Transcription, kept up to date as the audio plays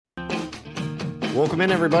Welcome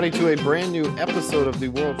in, everybody, to a brand new episode of the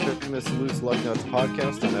World Famous Loose Lug Nuts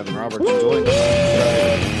podcast. I'm Evan Roberts, joined by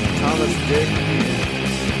Thomas Dick.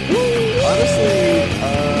 And honestly,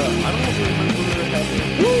 I don't know if we remember having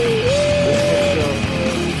this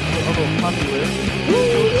much of a popularity.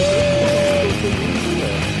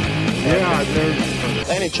 Yeah, there's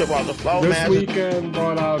They didn't trip off the floor, this man. weekend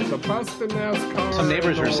brought out the best in NASCAR. Some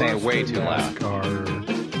neighbors and are the saying worst way in too loud. NASCAR.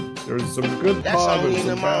 There's some good That's pub only and in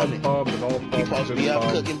some the bad morning. pub and all You pub supposed to and be good up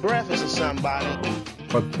pub. cooking breakfast or somebody.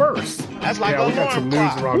 But first, That's like yeah, a we got some alarm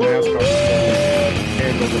news clock. around NASCAR before we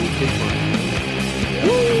handle the paper.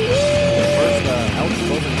 First, Alex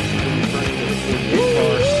Bowman is returning to the 48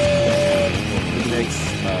 car. Phoenix,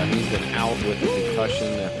 he's been out with a concussion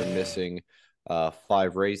after missing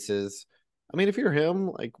 5 races. I mean, if you're him,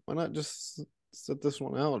 like, why not just sit this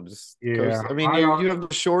one out? Just Yeah, coast. I mean, you have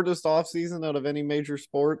the shortest off season out of any major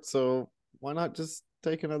sport, so why not just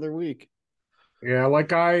take another week? Yeah,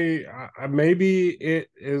 like I maybe it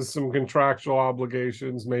is some contractual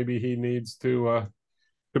obligations. Maybe he needs to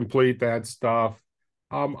complete that stuff.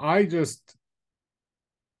 I just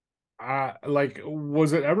like,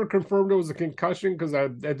 was it ever confirmed it was a concussion? Because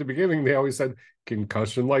at the beginning they always said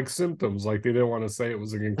concussion-like symptoms, like they didn't want to say it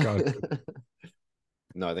was a concussion.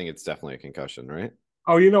 No, I think it's definitely a concussion, right?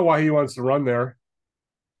 Oh, you know why he wants to run there?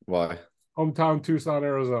 Why? Hometown, Tucson,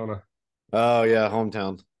 Arizona. Oh, yeah,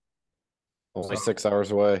 hometown. Only 6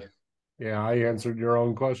 hours away. Yeah, I answered your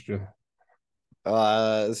own question.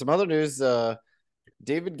 Some other news.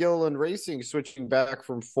 David Gilliland Racing switching back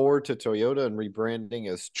from Ford to Toyota and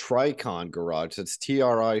rebranding as Tricon Garage. It's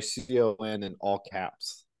Tricon in all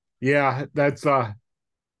caps. Yeah, that's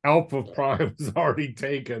Alpha Prime is already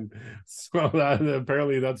taken. So that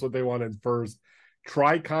apparently that's what they wanted first.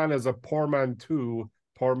 Tricon is a portmanteau.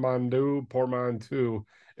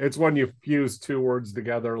 It's when you fuse two words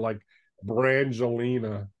together, like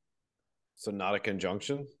Brangelina. So not a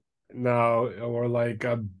conjunction? No, or like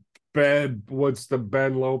a Ben, what's the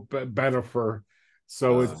Benifer?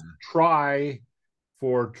 So it's tri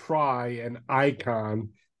for try and icon,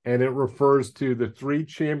 and it refers to the 3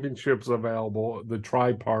 championships available, the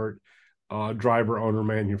tri-part driver, owner,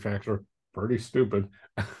 manufacturer. Pretty stupid.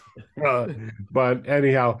 But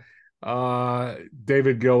anyhow,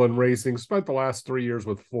 David Gilliland Racing spent the last 3 years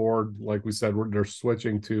with Ford. Like we said, they're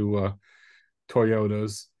switching to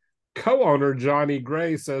Toyotas. Co-owner Johnny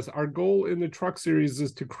Gray says our goal in the truck series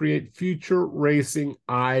is to create future racing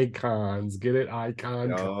icons. Get it?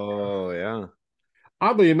 Icon. Oh, yeah.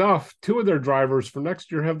 Oddly enough, 2 of their drivers for next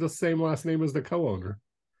year have the same last name as the co-owner.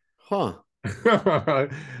 Huh.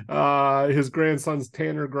 His grandsons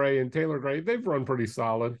Tanner Gray and Taylor Gray, they've run pretty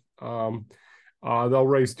solid. They'll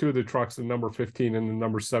race 2 of the trucks, the number 15 and the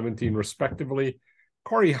number 17 respectively.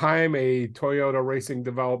 Corey Heim, a Toyota Racing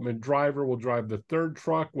Development driver, will drive the 3rd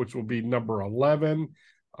truck, which will be number 11.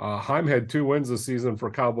 Heim had 2 wins this season for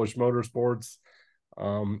Cowbush Motorsports.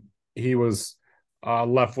 He was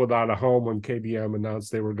left without a home when KBM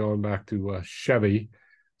announced they were going back to Chevy.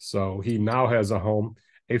 So he now has a home.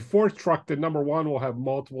 A 4th truck, the number 1, will have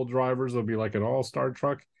multiple drivers. It'll be like an all-star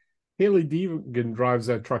truck. Haley Deegan drives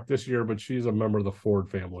that truck this year, but she's a member of the Ford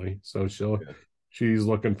family. So she's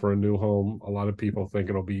looking for a new home. A lot of people think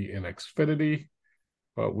it'll be in Xfinity,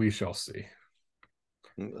 but we shall see.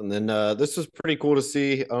 And then this was pretty cool to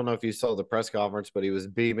see. I don't know if you saw the press conference, but he was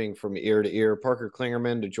beaming from ear to ear. Parker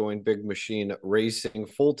Klingerman to join Big Machine Racing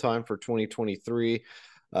full-time for 2023.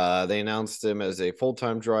 They announced him as a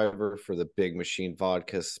full-time driver for the Big Machine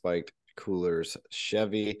Vodka Spiked Coolers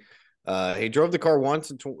Chevy. He drove the car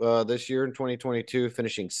once this year in 2022,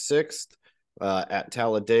 finishing 6th at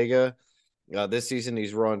Talladega. This season,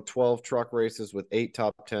 he's run 12 truck races with 8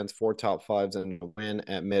 top 10s, 4 top 5s, and a win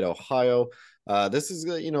at Mid-Ohio. This is,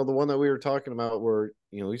 the one that we were talking about where,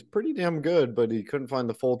 he's pretty damn good, but he couldn't find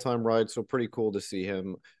the full-time ride. So pretty cool to see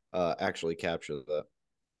him actually capture that.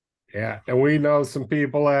 Yeah, and we know some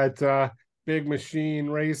people at Big Machine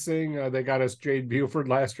Racing. They got us Jade Buford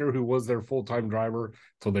last year, who was their full-time driver,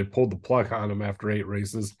 so they pulled the plug on him after 8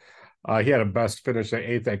 races. He had a best finish at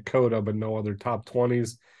 8th at Coda, but no other top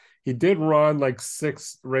 20s. He did run like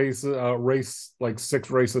 6 races, 6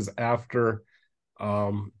 races after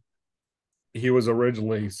he was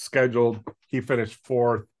originally scheduled. He finished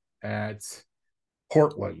 4th at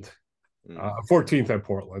Portland, 14th at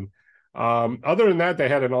Portland. Other than that, they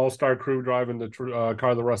had an all-star crew driving the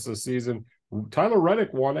car the rest of the season. Tyler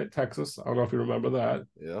Reddick won at Texas. I don't know if you remember that.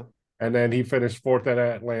 Yeah. And then he finished 4th at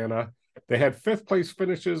Atlanta. They had 5th place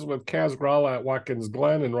finishes with Kaz Gralla at Watkins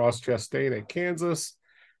Glen and Ross Chastain at Kansas.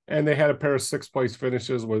 And they had a pair of 6th place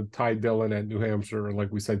finishes with Ty Dillon at New Hampshire, and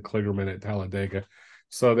like we said, Kligerman at Talladega.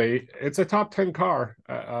 So it's a top 10 car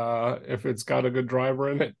if it's got a good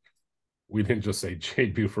driver in it. We didn't just say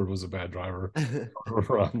Jade Buford was a bad driver.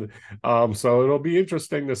 So it'll be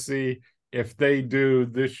interesting to see if they do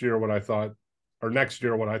this year what I thought, or next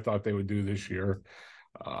year what I thought they would do this year.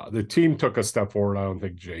 The team took a step forward. I don't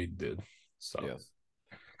think Jade did. So yeah.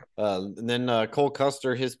 And then Cole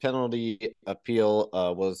Custer, his penalty appeal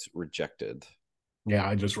was rejected. Yeah,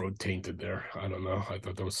 I just wrote tainted there. I don't know. I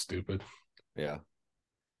thought that was stupid. Yeah.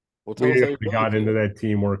 Well, tell We us how you really got into that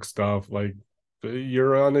teamwork stuff. Like,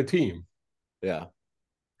 you're on a team. Yeah.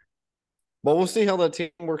 Well, we'll see how that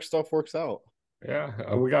teamwork stuff works out.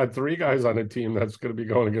 Yeah, we got 3 guys on a team that's going to be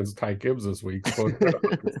going against Ty Gibbs this week. So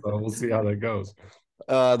we'll see how that goes.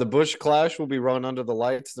 The Busch Clash will be run under the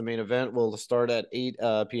lights. The main event will start at 8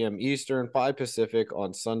 p.m. Eastern, 5 Pacific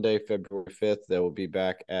on Sunday, February 5th. They will be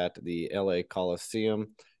back at the LA Coliseum.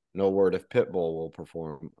 No word if Pitbull will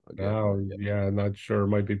perform again. Oh, yeah, not sure.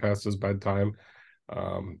 Might be past his bedtime.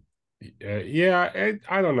 Yeah,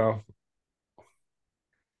 I don't know.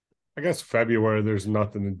 I guess February, there's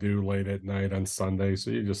nothing to do late at night on Sunday, so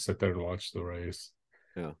you just sit there and watch the race.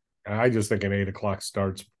 Yeah. I just think an 8 o'clock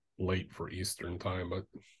starts late for Eastern time, but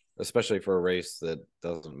especially for a race that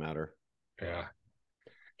doesn't matter. Yeah.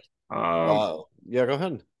 Yeah, go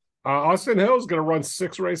ahead. Austin Hill is going to run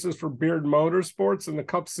 6 races for Beard Motorsports in the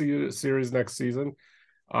Cup Series next season.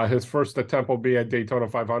 His first attempt will be at Daytona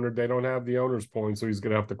 500. They don't have the owner's points, so he's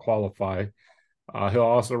going to have to qualify. He'll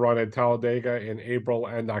also run at Talladega in April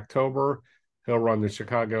and October. He'll run the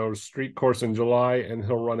Chicago Street Course in July, and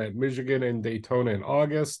he'll run at Michigan and Daytona in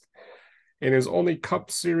August. In his only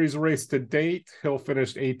Cup Series race to date, he'll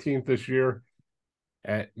finish 18th this year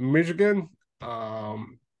at Michigan.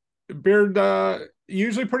 Beard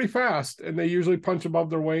usually pretty fast, and they usually punch above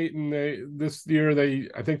their weight. And this year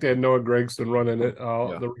I think they had Noah Gragson running it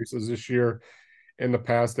the races this year. In the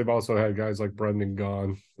past, they've also had guys like Brendan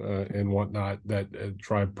Gaughan and whatnot that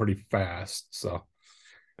drive pretty fast. So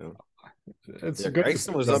it's good.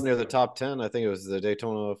 Gragson was up near the top 10. I think it was the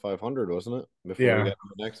Daytona 500, wasn't it? Before we got to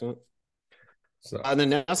the next one. So. And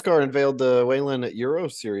then NASCAR unveiled the Wayland Euro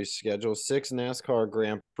Series schedule: 6 NASCAR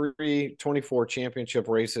Grand Prix, 24 championship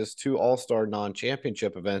races, 2 All-Star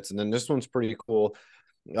non-championship events. And then this one's pretty cool.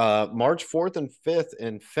 March 4th and 5th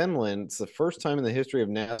in Finland. It's the first time in the history of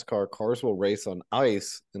NASCAR cars will race on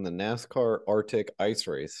ice in the NASCAR Arctic Ice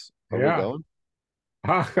Race. Are we going?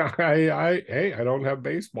 I don't have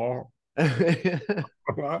baseball.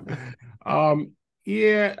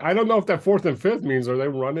 Yeah, I don't know if that 4th and 5th means, are they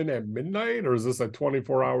running at midnight, or is this a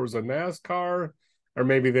 24 hours of NASCAR, or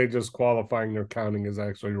maybe they just qualifying, they're counting as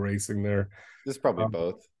actually racing there. It's probably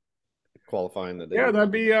both. Qualifying the day. Yeah,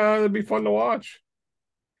 that'd be fun to watch.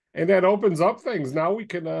 And that opens up things. Now we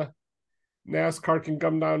can NASCAR can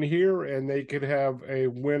come down here and they could have a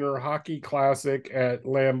winter hockey classic at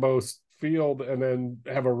Lambeau Field and then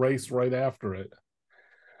have a race right after it.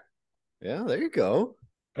 Yeah, there you go.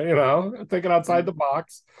 You know, thinking outside the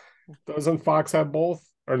box. Doesn't Fox have both?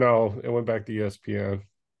 Or no, it went back to ESPN.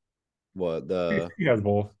 What he has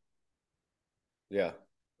both. Yeah.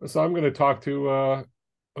 So I'm going to talk to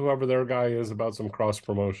whoever their guy is about some cross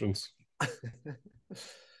promotions.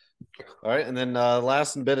 All right, and then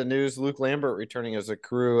last bit of news: Luke Lambert returning as a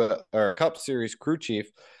crew or Cup Series crew chief.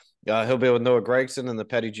 He'll be with Noah Gragson in the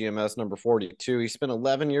Petty GMS number 42. He spent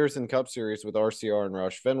 11 years in Cup Series with RCR and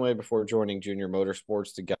Roush Fenway before joining Junior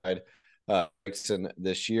Motorsports to guide Gragson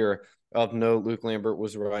this year. Of note, Luke Lambert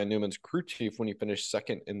was Ryan Newman's crew chief when he finished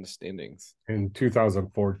second in the standings. In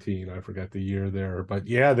 2014, I forgot the year there. But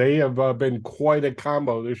yeah, they have been quite a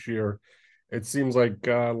combo this year. It seems like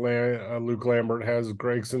Luke Lambert has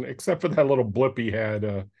Gragson, except for that little blip he had.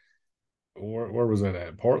 Where was that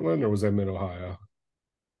at? Portland, or was that Mid-Ohio?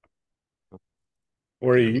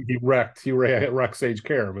 Where he wrecked Sage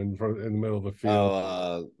Karam in the middle of the field.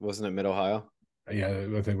 Oh, wasn't it Mid-Ohio? Yeah,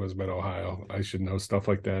 I think it was Mid-Ohio. I should know stuff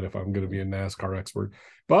like that if I'm going to be a NASCAR expert.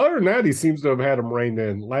 But other than that, he seems to have had him reined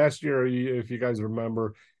in. Last year, if you guys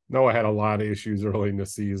remember, Noah had a lot of issues early in the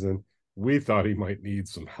season. We thought he might need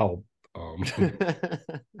some help.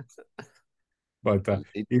 But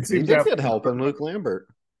he did get help in Luke Lambert.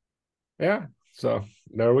 Yeah, so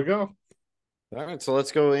there we go. All right, so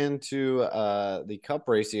let's go into the Cup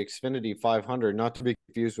race, the Xfinity 500, not to be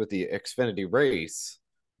confused with the Xfinity race.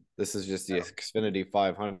 This is just the Xfinity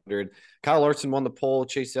 500. Kyle Larson won the pole.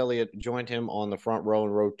 Chase Elliott joined him on the front row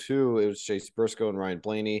in row 2. It was Chase Briscoe and Ryan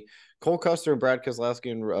Blaney. Cole Custer and Brad Keselowski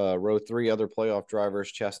in row 3. Other playoff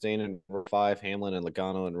drivers: Chastain in row 5, Hamlin and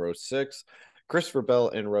Logano in row 6, Christopher Bell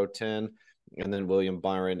in row 10, and then William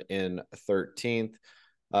Byron in 13th.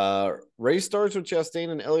 Race starts with Chastain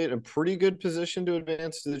and Elliott in pretty good position to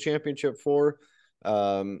advance to the championship four.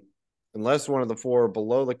 Unless one of the four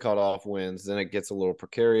below the cutoff wins, then it gets a little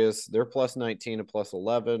precarious. They're plus 19 and plus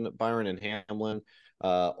 11. Byron and Hamlin,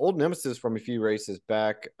 old nemesis from a few races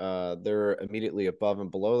back. They're immediately above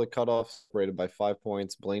and below the cutoff, separated by 5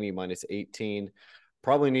 points. Blaney minus 18.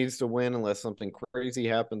 Probably needs to win unless something crazy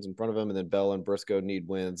happens in front of him. And then Bell and Briscoe need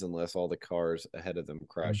wins unless all the cars ahead of them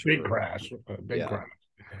crash. Big crash. Big crash.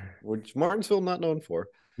 Which Martinsville not known for.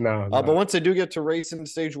 No. But once they do get to race in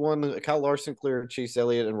stage one, Kyle Larson cleared Chase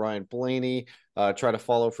Elliott and Ryan Blaney. Try to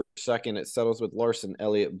follow for second. It settles with Larson,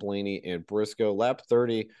 Elliott, Blaney, and Briscoe. Lap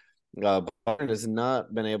 30, Byron has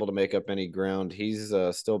not been able to make up any ground. He's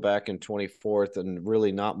still back in 24th and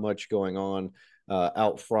really not much going on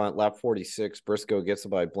out front. Lap 46, Briscoe gets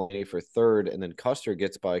by Blaney for third, and then Custer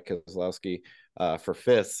gets by Keselowski for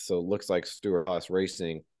fifth. So it looks like Stewart-Haas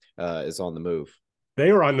Racing is on the move.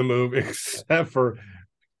 They were on the move except for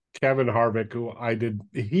Kevin Harvick, who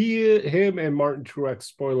him and Martin Truex,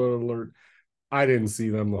 spoiler alert, I didn't see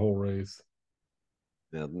them the whole race.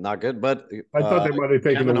 Yeah, not good, but I thought they might have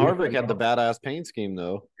taken Kevin Harvick had the badass paint scheme,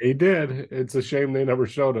 though. He did. It's a shame they never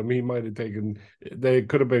showed him. He might have taken. They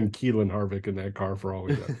could have been Keelan Harvick in that car for all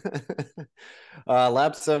we know.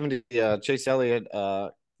 Lap 70, Chase Elliott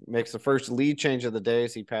makes the first lead change of the day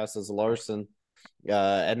as he passes Larson.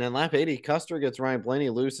 And then lap 80, Custer gets Ryan Blaney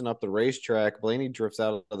loosen up the racetrack. Blaney drifts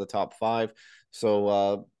out of the top five. So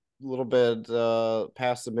a little bit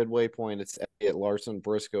past the midway point, it's Elliott, Larson,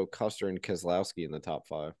 Briscoe, Custer, and Keselowski in the top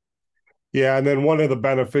five. Yeah, and then one of the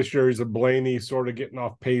beneficiaries of Blaney sort of getting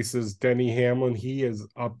off pace is Denny Hamlin. He is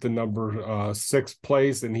up to number 6th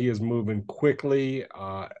place, and he is moving quickly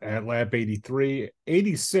at lap 83.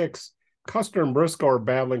 86, Custer and Briscoe are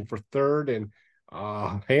battling for third, and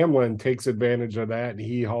Hamlin takes advantage of that, and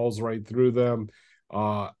he hauls right through them.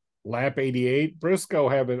 Lap 88, Briscoe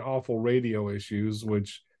having awful radio issues,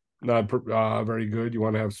 which not very good. You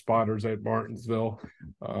want to have spotters at Martinsville,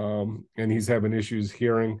 and he's having issues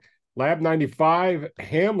hearing. Lap 95,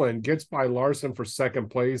 Hamlin gets by Larson for second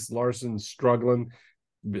place. Larson's struggling,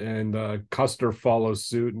 and Custer follows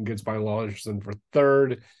suit and gets by Larson for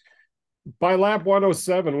third. By lap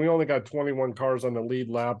 107, we only got 21 cars on the lead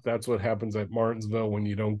lap. That's what happens at Martinsville when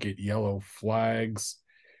you don't get yellow flags.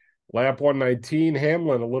 Lap 119,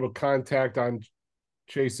 Hamlin, a little contact on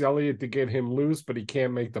Chase Elliott to get him loose, but he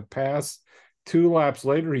can't make the pass. 2 laps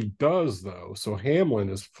later, he does, though. So Hamlin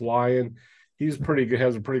is flying. He's pretty good,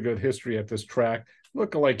 has a pretty good history at this track.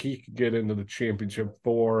 Looking like he could get into the championship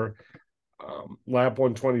 4. Lap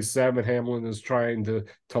 127, Hamlin is trying to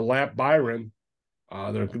lap Byron.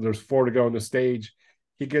 There's 4 to go in the stage.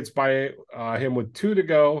 He gets by him with 2 to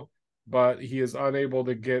go, but he is unable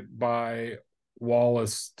to get by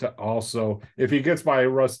Wallace to also. If he gets by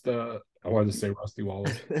Rusty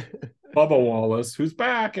Wallace, Bubba Wallace, who's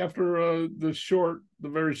back after the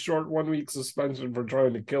very short 1-week suspension for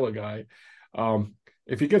trying to kill a guy.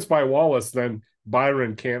 If he gets by Wallace, then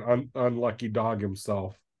Byron can't unlucky dog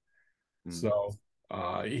himself. So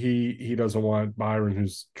he doesn't want Byron,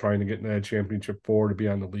 who's trying to get in that championship 4, to be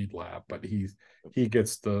on the lead lap, but he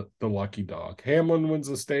gets the lucky dog. Hamlin wins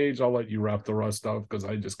the stage. I'll let you wrap the rest up because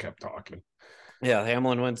I just kept talking. Yeah,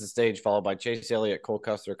 Hamlin wins the stage, followed by Chase Elliott, Cole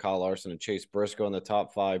Custer, Kyle Larson, and Chase Briscoe in the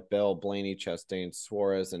top 5. Bell, Blaney, Chastain,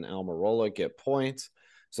 Suarez, and Almirola get points.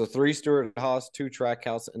 So 3 Stewart-Haas, 2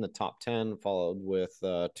 Trackhouse in the top 10, followed with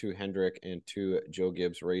 2 Hendrick and 2 Joe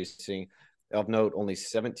Gibbs Racing. Of note, only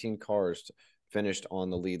 17 cars finished on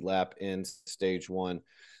the lead lap in stage 1.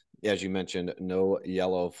 As you mentioned, no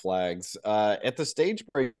yellow flags. At the stage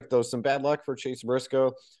break, though, some bad luck for Chase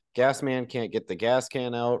Briscoe. Gas man can't get the gas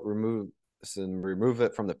can out, remove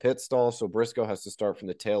it from the pit stall, so Briscoe has to start from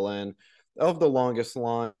the tail end of the longest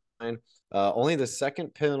line. Only the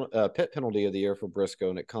second pit penalty of the year for Briscoe,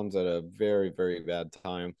 and it comes at a very, very bad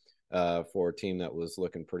time for a team that was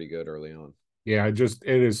looking pretty good early on. Yeah, it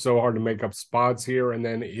is so hard to make up spots here, and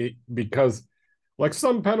then because like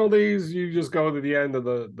some penalties, you just go to the end of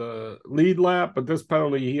the lead lap, but this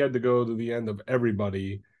penalty, he had to go to the end of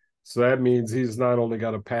everybody. So that means he's not only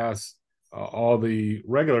got to pass all the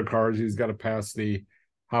regular cars, he's got to pass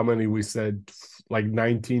how many we said, like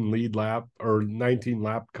 19 lead lap or 19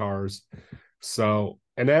 lap cars. So,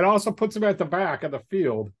 and that also puts him at the back of the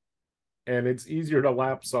field, and it's easier to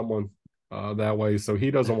lap someone that way. So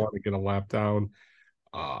he doesn't want to get a lap down.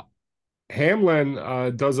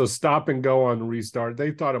 Hamlin does a stop and go on restart.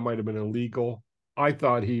 They thought it might have been illegal. I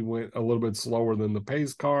thought he went a little bit slower than the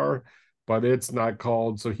pace car, but it's not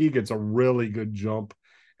called. So he gets a really good jump,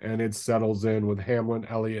 and it settles in with Hamlin,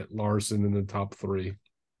 Elliott, Larson in the top 3.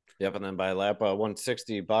 Yep, and then by lap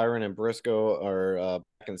 160, Byron and Briscoe are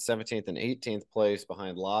back in 17th and 18th place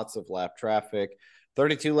behind lots of lap traffic.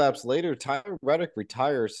 32 laps later, Tyler Reddick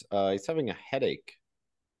retires. He's having a headache.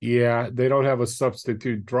 Yeah, they don't have a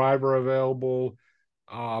substitute driver available.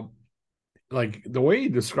 Like the way he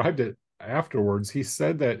described it afterwards, he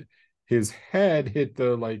said that his head hit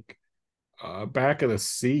the back of the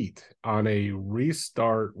seat on a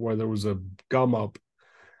restart where there was a gum up.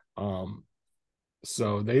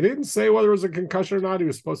 So they didn't say whether it was a concussion or not. He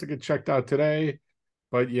was supposed to get checked out today,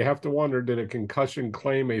 but you have to wonder, did a concussion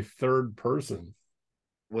claim a third person?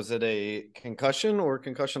 Was it a concussion or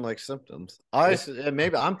concussion-like symptoms?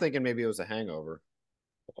 Maybe I'm thinking maybe it was a hangover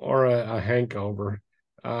or a hangover.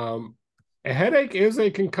 A headache is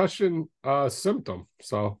a concussion symptom.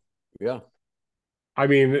 So yeah. I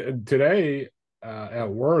mean, today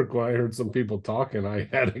at work, when I heard some people talking, I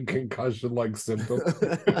had a concussion-like symptom.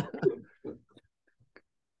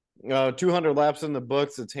 200 laps in the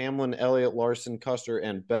books. It's Hamlin, Elliott, Larson, Custer,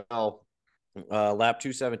 and Bell. Lap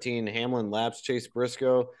 217, Hamlin laps Chase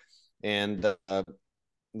Briscoe, and a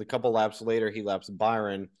couple laps later, he laps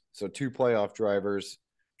Byron. So 2 playoff drivers.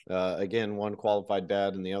 Again, one qualified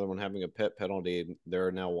bad, and the other one having a pit penalty.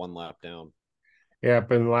 They're now 1 lap down.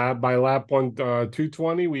 Yep, and by lap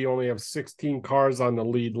 220, we only have 16 cars on the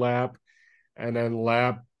lead lap, and then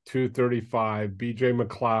lap 235, BJ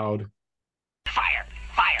McLeod. Fire!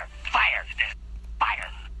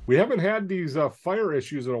 We haven't had these fire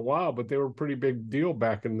issues in a while, but they were a pretty big deal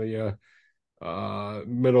back in the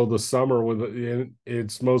middle of the summer.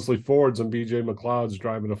 It's mostly Fords, and BJ McLeod's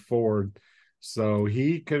driving a Ford, so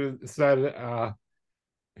he could have said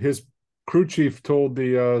his crew chief told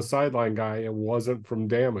the sideline guy it wasn't from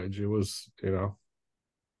damage. It was,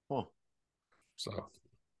 so.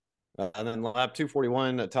 And then lap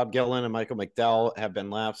 241, Todd Gillen and Michael McDowell have been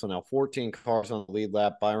lapped. So now 14 cars on the lead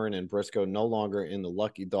lap. Byron and Briscoe no longer in the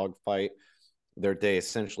lucky dog fight. Their day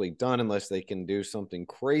essentially done unless they can do something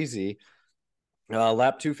crazy.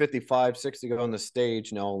 Lap 255, 6 to go on the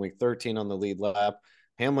stage. Now only 13 on the lead lap.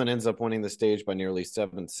 Hamlin ends up winning the stage by nearly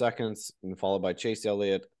 7 seconds, and followed by Chase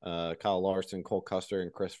Elliott, Kyle Larson, Cole Custer,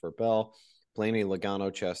 and Christopher Bell. Blaney,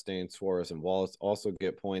 Logano, Chastain, Suarez, and Wallace also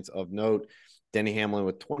get points. Of note, Denny Hamlin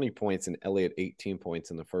with 20 points and Elliott 18 points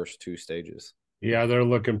in the first 2 stages. Yeah, they're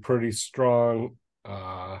looking pretty strong.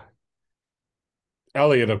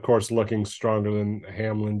 Elliott, of course, looking stronger than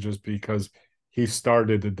Hamlin just because he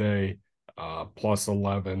started today plus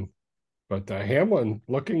 11. But Hamlin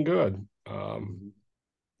looking good.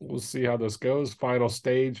 We'll see how this goes. Final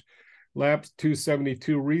stage, lap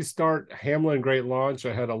 272 restart. Hamlin, great launch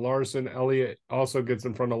ahead of Larson. Elliott also gets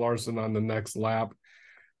in front of Larson on the next lap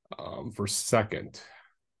for second.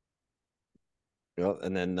 Yeah,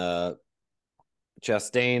 and then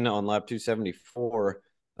Chastain on lap 274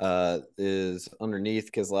 is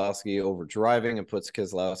underneath Keselowski over driving and puts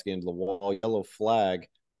Keselowski into the wall. Yellow flag.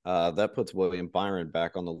 That puts William Byron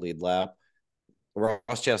back on the lead lap. Ross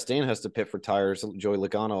Chastain has to pit for tires. Joey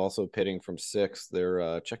Logano also pitting from 6th.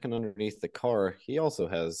 They're checking underneath the car. He also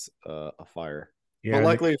has a fire. Yeah, but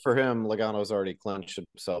luckily for him, Logano's already clenched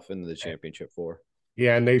himself into the championship 4.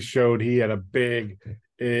 Yeah, and they showed he had a big,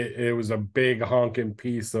 it was a big honking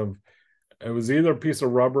piece of, it was either a piece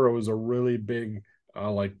of rubber or it was a really big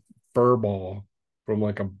like fur ball from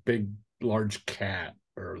like a big, large cat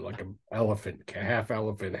or like an elephant, half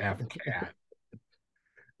cat.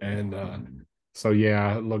 And so,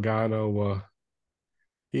 yeah, Logano,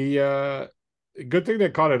 he good thing they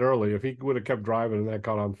caught it early. If he would have kept driving and that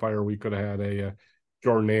caught on fire, we could have had a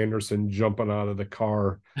Jordan Anderson jumping out of the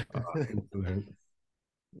car incident.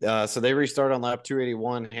 So they restart on lap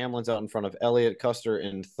 281. Hamlin's out in front of Elliott, Custer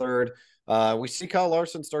in 3rd. We see Kyle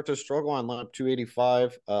Larson start to struggle on lap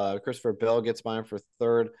 285. Christopher Bell gets by him for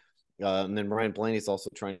 3rd. And then Ryan Blaney's also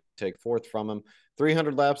trying to take 4th from him.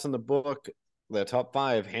 300 laps in the book. The top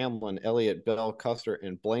 5, Hamlin, Elliott, Bell, Custer,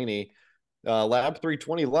 and Blaney. Lap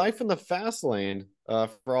 320, life in the fast lane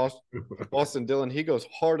for Austin Dillon. He goes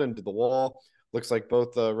hard into the wall. Looks like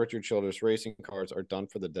both Richard Childress racing cars are done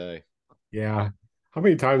for the day. Yeah. How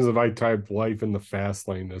many times have I typed life in the fast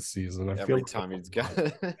lane this season? Every time he's got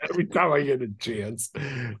every time I get a chance.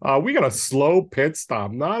 We got a slow pit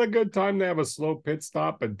stop. Not a good time to have a slow pit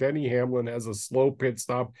stop, but Denny Hamlin has a slow pit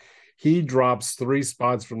stop. He drops 3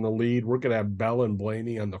 spots from the lead. We're going to have Bell and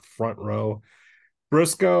Blaney on the front row.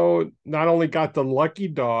 Briscoe not only got the lucky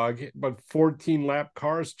dog, but 14 lap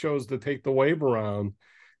cars chose to take the wave around.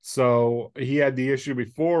 So he had the issue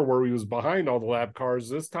before where he was behind all the lap cars.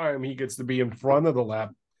 This time he gets to be in front of the lap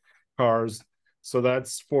cars. So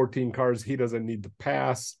that's 14 cars he doesn't need to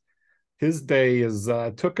pass. His day is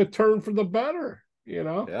took a turn for the better. you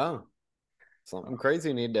know? Yeah. Something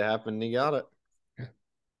crazy needed to happen. And he got it.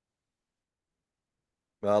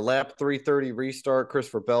 Lap 330 restart.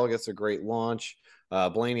 Christopher Bell gets a great launch.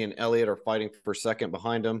 Blaney and Elliott are fighting for second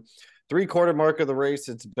behind him. 3/4 mark of the race.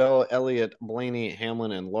 It's Bell, Elliott, Blaney,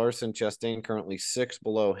 Hamlin, and Larson. Chastain currently 6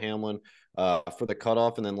 below Hamlin for the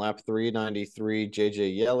cutoff. And then lap 393,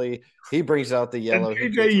 JJ Yeley. He brings out the yellow.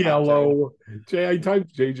 JJ Yellow. I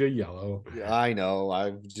typed JJ Yellow. I know.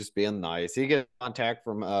 I'm just being nice. He gets contact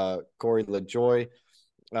from Corey LaJoie.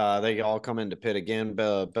 They all come into pit again.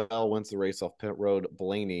 Bell wins the race off pit road.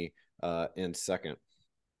 Blaney in second.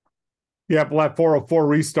 Yeah, lap 404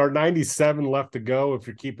 restart, 97 left to go. If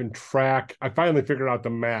you're keeping track, I finally figured out the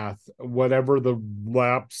math. Whatever the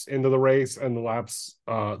laps into the race and the laps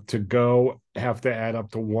to go have to add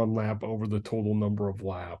up to 1 lap over the total number of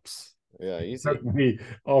laps. Yeah, easy. It took me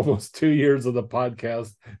almost 2 years of the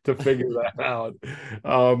podcast to figure that out.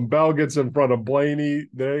 Bell gets in front of Blaney.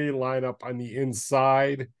 They line up on the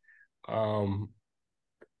inside. So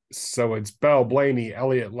it's Bell, Blaney,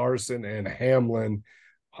 Elliott, Larson, and Hamlin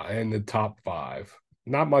in the top 5.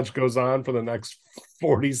 Not much goes on for the next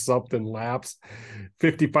 40-something laps.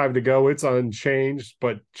 55 to go. It's unchanged,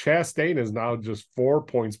 but Chastain is now just 4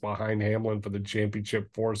 points behind Hamlin for the championship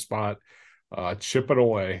 4 spot, chipping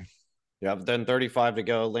away. Yeah, then 35 to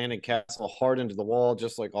go. Landon Castle hard into the wall,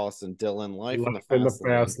 just like Austin Dillon. Life in the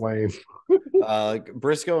fast lane.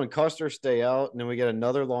 Briscoe and Custer stay out, and then we get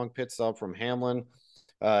another long pit stop from Hamlin.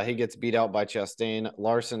 He gets beat out by Chastain.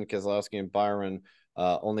 Larson, Keselowski, and Byron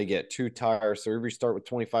only get 2 tires. So we restart with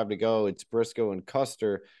 25 to go. It's Briscoe and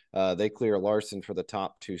Custer. They clear Larson for the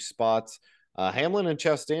top 2 spots. Hamlin and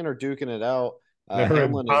Chastain are duking it out. They're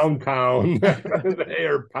in Pound Town. They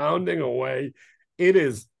are pounding away. It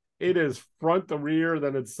is front to rear,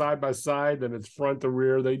 then it's side by side, then it's front to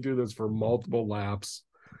rear. They do this for multiple laps.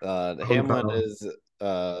 Hamlin is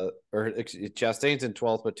Chastain's in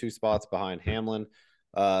 12th, but 2 spots behind Hamlin.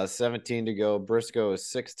 17 to go. Briscoe is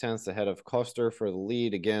 0.6 ahead of Custer for the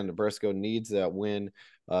lead. Again, Briscoe needs that win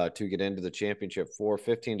to get into the championship 4.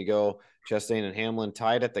 15 to go. Chastain and Hamlin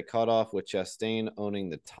tied at the cutoff, with Chastain owning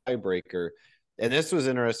the tiebreaker. And this was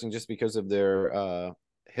interesting just because of their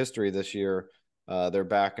history this year. They're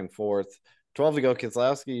back and forth. 12 to go.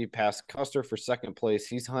 Keselowski passed Custer for second place.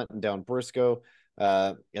 He's hunting down Briscoe.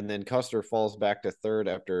 And then Custer falls back to third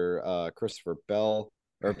after Christopher Bell.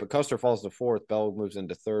 But Custer falls to fourth. Bell moves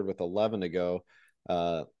into third with 11 to go.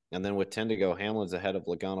 And then with 10 to go, Hamlin's ahead of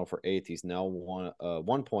Logano for 8th. He's now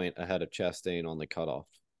 1 point ahead of Chastain on the cutoff.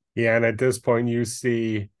 Yeah, and at this point, you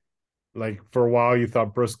see, like, for a while, you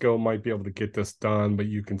thought Briscoe might be able to get this done, but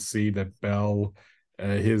you can see that Bell,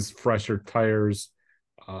 his fresher tires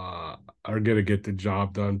are going to get the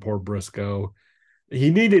job done. Poor Briscoe.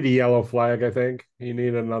 He needed a yellow flag, I think. He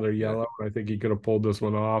needed another yellow. I think he could have pulled this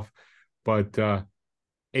one off. But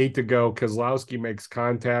 8 to go. Keselowski makes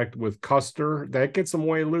contact with Custer. That gets him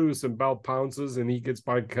way loose, and Bell pounces, and he gets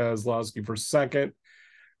by Keselowski for second.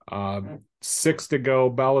 6 to go.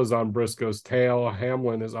 Bell is on Briscoe's tail.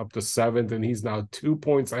 Hamlin is up to 7th, and he's now 2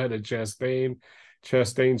 points ahead of Chastain.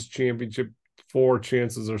 Chastain's championship 4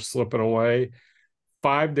 chances are slipping away.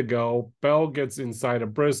 5 to go. Bell gets inside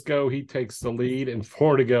of Briscoe. He takes the lead, and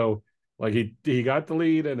 4 to go. Like, he got the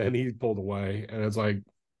lead, and then he pulled away, and it's like,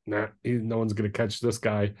 nah, no one's going to catch this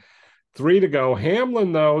guy. 3 to go.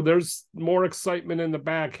 Hamlin, though, there's more excitement in the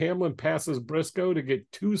back. Hamlin passes Briscoe to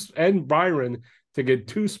get 2, and Byron to get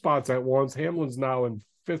 2 spots at once. Hamlin's now in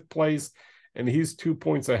 5th place, and he's 2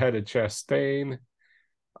 points ahead of Chastain.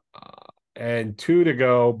 And 2 to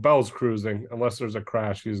go. Bell's cruising. Unless there's a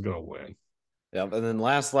crash, he's going to win. Yeah, and then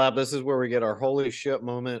last lap, this is where we get our holy shit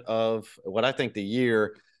moment of what I think the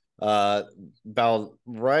year. About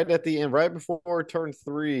right at the end, right before turn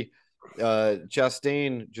 3,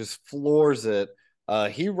 Chastain just floors it.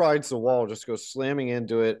 He rides the wall, just goes slamming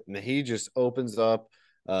into it, and he just opens up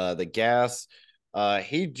the gas.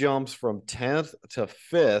 He jumps from 10th to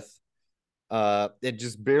 5th. It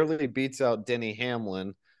just barely beats out Denny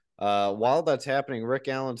Hamlin. While that's happening, Rick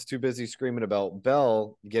Allen's too busy screaming about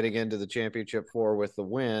Bell getting into the championship 4 with the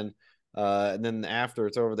win. And then after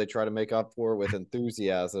it's over, they try to make up for it with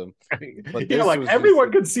enthusiasm. But yeah, like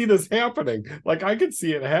everyone could see this happening. Like I could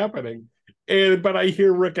see it happening. But I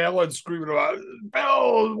hear Rick Allen screaming about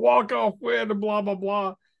Bell, walk-off win, and blah, blah,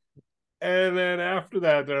 blah. And then after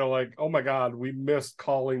that, they're like, oh my God, we missed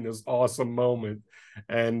calling this awesome moment.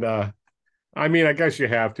 And I mean, I guess you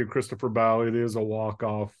have to. Christopher Bell, it is a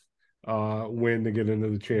walk-off win to get into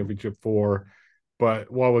the championship 4.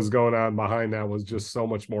 But what was going on behind that was just so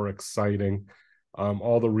much more exciting.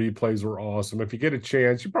 All the replays were awesome. If you get a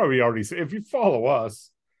chance, you probably already see. If you follow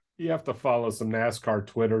us, You have to follow some NASCAR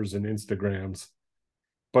Twitters and Instagrams.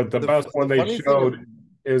 But the best the one they funny thing showed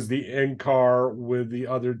is the in-car with the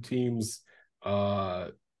other team's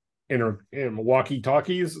in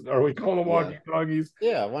walkie-talkies. Are we calling them walkie-talkies?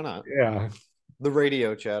 Yeah, why not? Yeah. The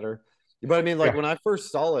radio chatter. But I mean, like Yeah. when I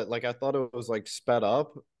first saw it, like I thought it was like sped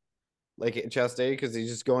up, like Chastain, because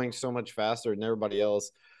he's just going so much faster than everybody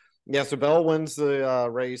else. Yeah, so Bell wins the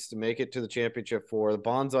race to make it to the championship 4. The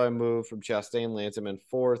bonsai move from Chastain lands him in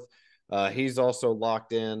 4th. He's also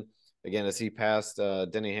locked in again as he passed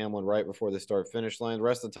Denny Hamlin right before the start-finish line. The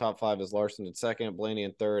rest of the top 5 is Larson in 2nd, Blaney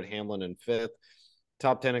in 3rd, Hamlin in 5th.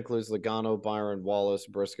 Top 10 includes Logano, Byron, Wallace,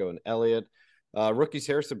 Briscoe, and Elliott. Rookies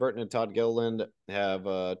Harrison Burton and Todd Gilliland have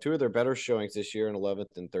 2 of their better showings this year in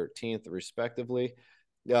 11th and 13th, respectively.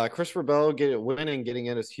 Christopher Bell getting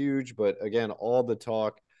in is huge, but again, all the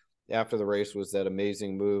talk after the race was that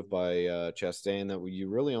amazing move by Chastain that you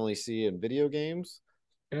really only see in video games.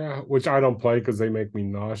 Yeah, which I don't play because they make me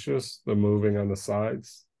nauseous, the moving on the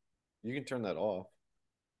sides. You can turn that off.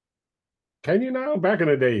 Can you now? Back in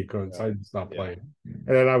the day, you couldn't. So I stopped playing.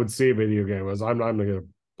 And then I would see a video game. I'm not going to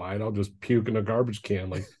buy it. I'll just puke in a garbage can.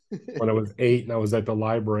 Like when I was 8 and I was at the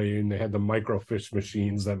library and they had the microfiche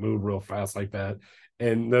machines that move real fast like that.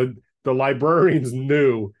 And the librarians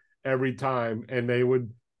knew every time, and they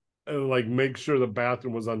would like make sure the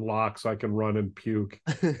bathroom was unlocked so I can run and puke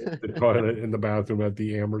the toilet in the bathroom at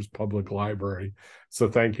the Amherst Public Library. So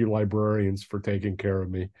thank you, librarians, for taking care of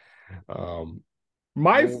me.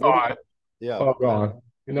 My thought. Yeah. Oh, God.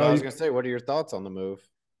 You know, I was gonna say, what are your thoughts on the move?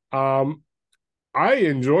 I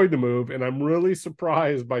enjoyed the move, and I'm really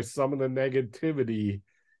surprised by some of the negativity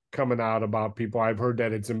coming out about people. I've heard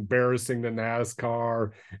that it's embarrassing to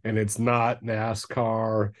NASCAR and it's not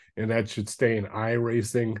NASCAR and that should stay in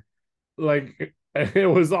iRacing. Like, it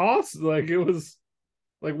was awesome. Like, it was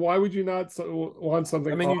like, why would you not want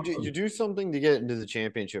something? I mean, awesome? you do something to get into the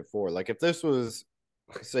championship 4. Like, if this was,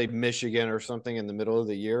 say, Michigan or something in the middle of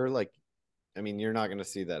the year, like, I mean, you're not going to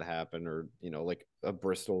see that happen, or, you know, like a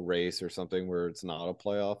Bristol race or something where it's not a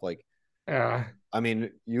playoff. Like, yeah. I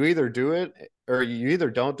mean, you either do it or you either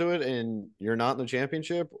don't do it and you're not in the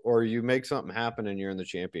championship, or you make something happen and you're in the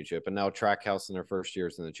championship. And now Trackhouse in their first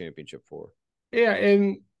years in the championship 4. Yeah.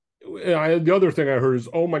 And the other thing I heard is,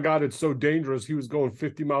 oh my God, it's so dangerous. He was going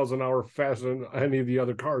 50 miles an hour faster than any of the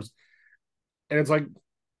other cars. And it's like,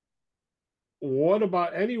 what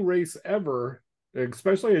about any race ever,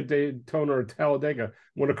 especially at Daytona or Talladega,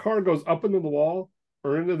 when a car goes up into the wall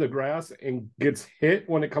or into the grass and gets hit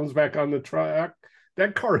when it comes back on the track,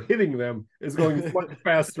 that car hitting them is going much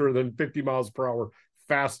faster than 50 miles per hour,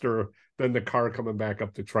 faster than the car coming back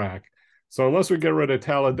up the track. So unless we get rid of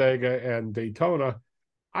Talladega and Daytona,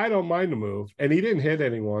 I don't mind the move. And he didn't hit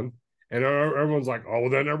anyone. And everyone's like, oh, well,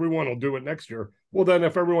 then everyone will do it next year. Well, then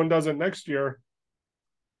if everyone does it next year.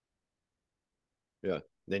 Yeah,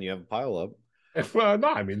 then you have a pile up. Well,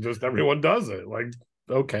 no, I mean, just everyone does it. Like,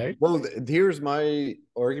 okay. Well, here's my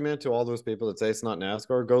argument to all those people that say it's not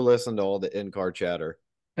NASCAR. Go listen to all the in-car chatter.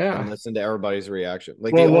 Yeah. And listen to everybody's reaction.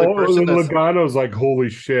 Like, well, the only person Logano's like, holy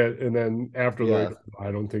shit. And then after I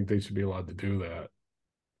don't think they should be allowed to do that.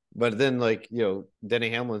 But then, like, you know, Denny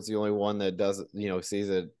Hamlin's the only one that does, you know, sees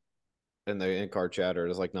it in the in-car chatter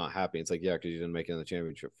and is like not happy. It's like, yeah, because you didn't make it in the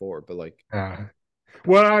championship 4. But like,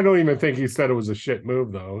 well, I don't even think he said it was a shit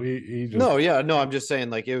move though. He just no, I'm just saying,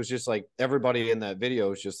 like, it was just like everybody in that video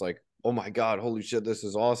was just like, oh my God, holy shit, this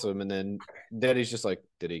is awesome. And then Denny's just like,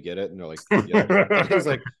 did he get it? And they're like, yeah. And he's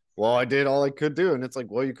like, well, I did all I could do. And it's like,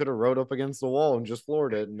 well, you could have rode up against the wall and just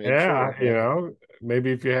floored it and made sure. You know,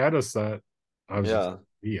 maybe if you had a set.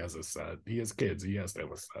 He has a set. He has kids. He has to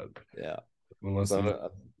have a set. Yeah. So,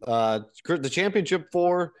 the championship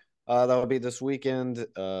 4, that will be this weekend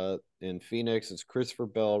in Phoenix. It's Christopher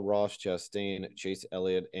Bell, Ross Chastain, Chase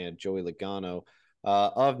Elliott, and Joey Logano.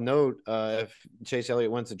 Of note, if Chase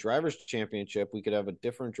Elliott wins the Drivers' Championship, we could have a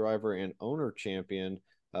different driver and owner champion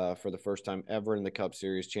for the first time ever in the Cup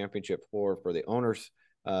Series. Championship 4 for the owners'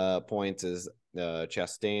 points is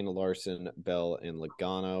Chastain, Larson, Bell, and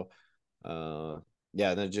Logano.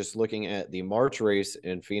 Yeah, then just looking at the March race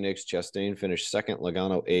in Phoenix, Chastain finished 2nd,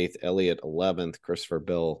 Logano 8th, Elliott 11th, Christopher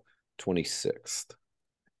Bell 26th.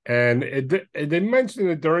 And they mentioned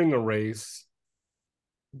it during the race.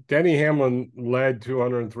 Denny Hamlin led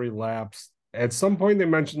 203 laps. At some point, they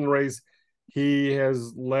mentioned the race. He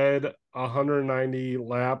has led 190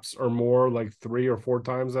 laps or more, like 3 or 4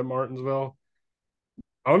 times at Martinsville.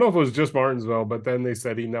 I don't know if it was just Martinsville, but then they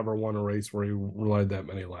said he never won a race where he led that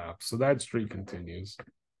many laps. So that streak continues.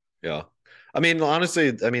 Yeah. I mean,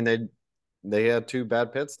 honestly, I mean, they had 2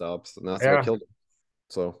 bad pit stops, and that's what killed him.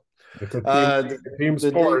 So, It's a The, team the day,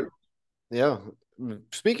 sport. yeah.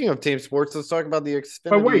 Speaking of team sports, let's talk about the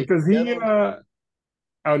But wait, Xfinity. does he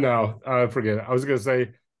oh no, forget it. I was gonna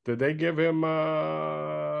say, did they give him who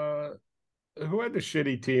had the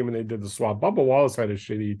shitty team and they did the swap? Bubba Wallace had a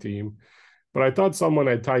shitty team, but I thought someone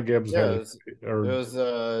at Ty Gibbs Yeah, had it. it Or was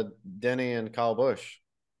Denny and Kyle Busch,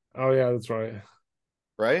 oh yeah, that's right.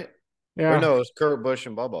 right? Or Yeah, no, it was Kurt Busch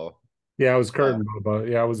and Bubba. yeah, it was Uh, Curtin Bubba.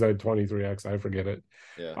 Yeah, I was at 23X. I forget it.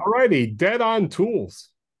 yeah. All righty, dead on tools.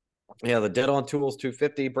 Yeah, the Dead on Tools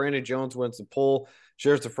 250. Brandon Jones wins the pole,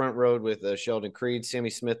 shares the front road with Sheldon Creed, Sammy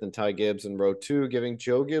Smith, and Ty Gibbs in row two, giving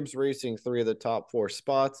Joe Gibbs Racing three of the top four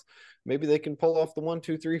spots. Maybe they can pull off the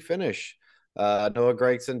 1-2-3 finish. Noah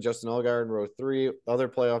Gragson, Justin Allgaier in row three. Other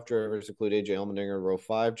playoff drivers include AJ Allmendinger in row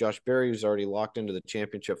five. Josh Berry, who's already locked into the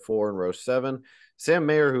championship four in row seven. Sam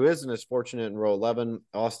Mayer, who isn't as fortunate in row 11.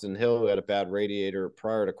 Austin Hill, who had a bad radiator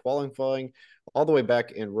prior to qualifying, all the way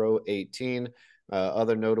back in row 18.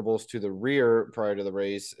 Other notables to the rear prior to the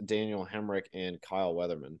race, Daniel Hemrick and Kyle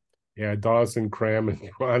Weatherman. Yeah, Dawson Cram and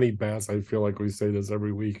Ronnie Bass. I feel like we say this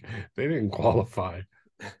every week. They didn't qualify.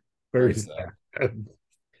 Very sad.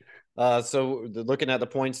 So looking at the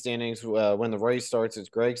point standings, when the race starts, it's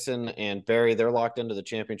Gregson and Barry. They're locked into the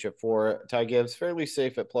championship four. Ty Gibbs fairly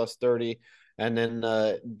safe at plus 30. And then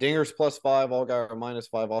Dinger's plus 5, Allgaier minus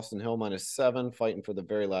 5, Austin Hill minus 7, fighting for the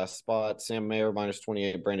very last spot. Sam Mayer minus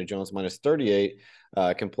 28, Brandon Jones minus 38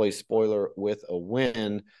 can play spoiler with a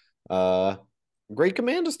win. Great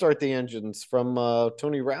command to start the engines from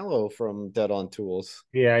Tony Rallo from Dead on Tools.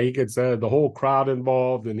 Yeah, he gets the whole crowd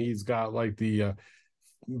involved, and he's got like the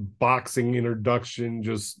boxing introduction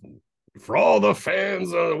just for all the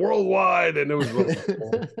fans worldwide, and it was really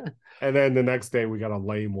cool. And then the next day we got a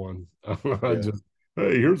lame one. Yeah. Just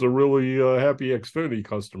hey, here's a really happy Xfinity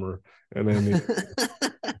customer, and then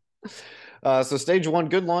so stage one,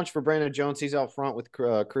 good launch for Brandon Jones. He's out front with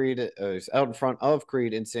Creed. He's out in front of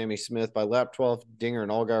Creed and Sammy Smith. By lap 12, Dinger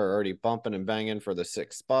and Allgaier are already bumping and banging for the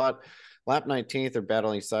sixth spot. Lap 19th, they're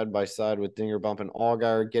battling side by side with Dinger bumping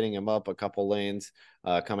Allgaier, getting him up a couple lanes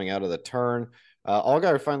coming out of the turn.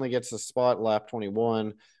 Allgaier finally gets the spot lap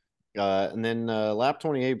 21. And then lap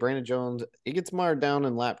 28, Brandon Jones, he gets mired down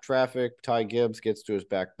in lap traffic. Ty Gibbs gets to his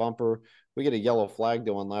back bumper. We get a yellow flag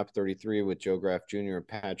though on lap 33 with Joe Graff Jr. and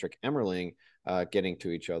Patrick Emmerling getting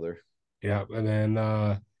to each other. yeah, and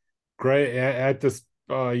then Gray at this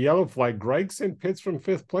yellow flag, Gregson pits from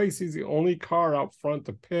fifth place. He's the only car out front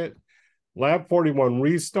to pit. Lap 41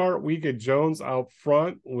 restart. We get Jones out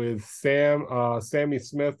front with Sammy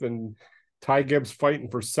Smith and Ty Gibbs fighting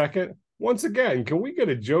for second. Once again, can we get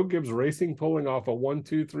a Joe Gibbs Racing pulling off a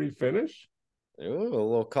 1-2-3 finish? Ooh, a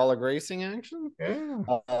little color racing action. Yeah.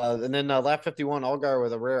 And then lap 51, Allgaier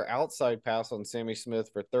with a rare outside pass on Sammy Smith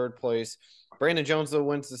for third place. Brandon Jones, though,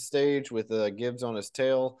 wins the stage with Gibbs on his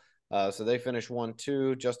tail. So they finish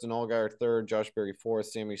 1-2. Justin Allgaier third, Josh Berry fourth,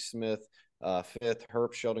 Sammy Smith fifth,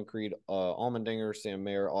 Herb, Sheldon Creed, Allmendinger, Sam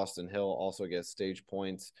Mayer, Austin Hill also gets stage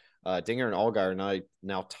points. Dinger and Allgaier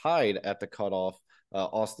now tied at the cutoff.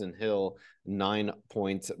 Austin Hill 9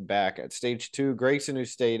 points back at stage two. Gragson, who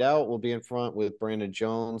stayed out, will be in front with Brandon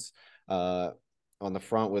Jones on the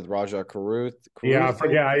front with Raja Caruth. Yeah, I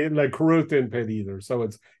forget. Like Caruth didn't pit either. So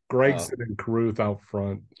it's Gregson and Caruth out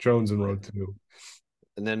front, Jones in row two.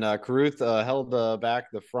 And then Caruth held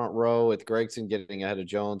back the front row with Gregson getting ahead of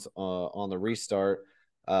Jones on the restart.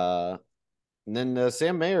 And then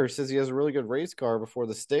Sam Mayer says he has a really good race car before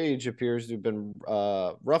the stage. Appears to have been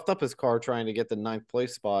roughed up his car trying to get the ninth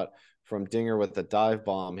place spot from Dinger with the dive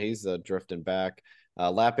bomb. He's drifting back.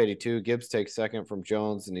 Lap 82, Gibbs takes second from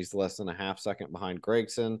Jones, and he's less than a half second behind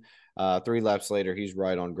Gregson. 3 laps later, he's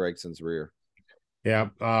right on Gregson's rear. Yeah,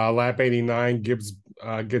 lap 89, Gibbs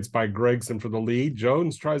gets by Gregson for the lead.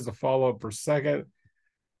 Jones tries to follow up for second.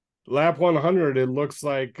 Lap 100, it looks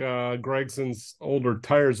like Gregson's older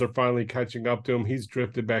tires are finally catching up to him. He's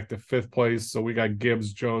drifted back to fifth place. So we got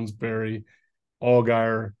Gibbs, Jones, Berry,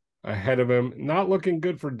 Allgaier ahead of him. Not looking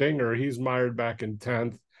good for Dinger. He's mired back in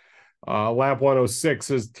 10th. Lap 106,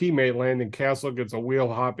 his teammate Landon Castle gets a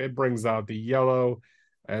wheel hop. It brings out the yellow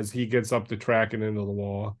as he gets up the track and into the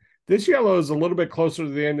wall. This yellow is a little bit closer to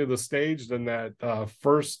the end of the stage than that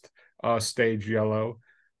first stage yellow.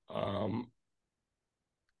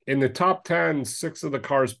 In the top 10, 6 of the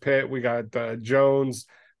cars pit. We got Jones,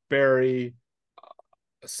 Berry,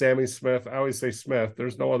 Sammy Smith. I always say Smith.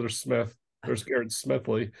 There's no other Smith. There's Garrett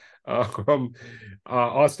Smithley.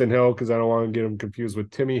 Austin Hill, because I don't want to get him confused with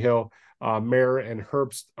Timmy Hill. Mayer and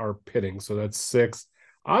Herbst are pitting, so that's 6.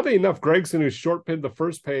 Oddly enough, Gregson, who short pitted the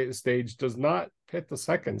first stage, does not pit the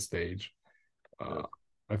second stage.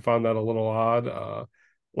 I found that a little odd.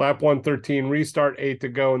 Lap 113 restart, 8 to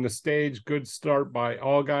go in the stage. Good start by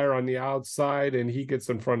Allgaier on the outside, and he gets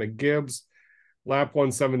in front of Gibbs. Lap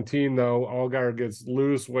 117, though, Allgaier gets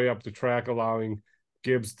loose way up the track, allowing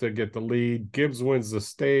Gibbs to get the lead. Gibbs wins the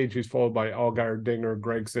stage. He's followed by Allgaier, Dinger,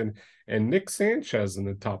 Gregson, and Nick Sanchez in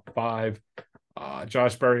the top 5.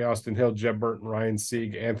 Josh Berry, Austin Hill, Jeb Burton, Ryan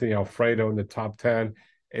Sieg, Anthony Alfredo in the top 10.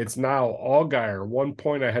 It's now Allgaier, 1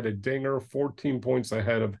 point ahead of Dinger, 14 points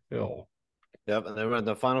ahead of Hill. Yep, and then in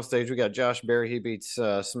the final stage, we got Josh Berry. He beats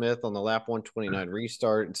Smith on the lap 129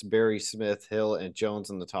 restart. It's Berry, Smith, Hill, and Jones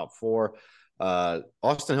in the top 4.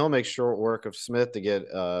 Austin Hill makes short work of Smith to get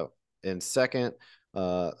in second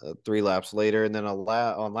 3 laps later. And then on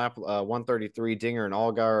lap 133, Dinger and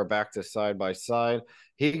Allgaier are back to side by side.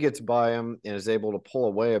 He gets by him and is able to pull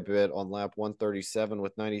away a bit on lap 137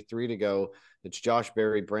 with 93 to go. It's Josh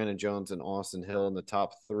Berry, Brandon Jones, and Austin Hill in the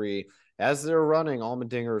top 3. As they're running,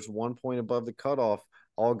 Allmendinger is 1 point above the cutoff.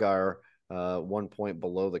 Allgaier 1 point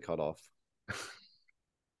below the cutoff.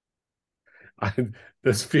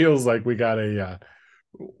 This feels like we got a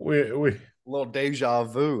little deja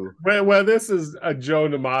vu. Well, this is a Joe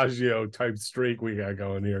DiMaggio type streak we got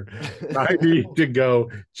going here. 90 to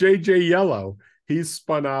go. JJ Yellow. He's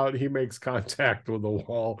spun out. He makes contact with the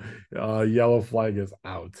wall. Yellow flag is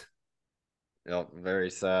out. Yep,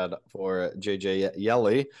 very sad for JJ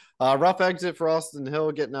Yelly. Rough exit for Austin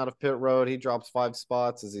Hill getting out of pit road. He drops 5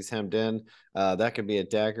 spots as he's hemmed in. That could be a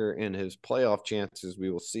dagger in his playoff chances.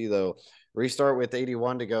 We will see, though. Restart with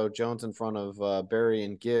 81 to go. Jones in front of Berry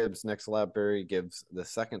and Gibbs. Next lap, Berry gives the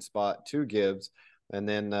second spot to Gibbs. And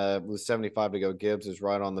then with 75 to go, Gibbs is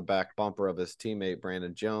right on the back bumper of his teammate,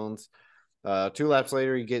 Brandon Jones. 2 laps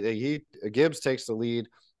later, Gibbs takes the lead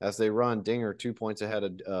as they run. Dinger 2 points ahead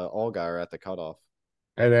of Allgaier at the cutoff.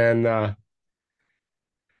 And then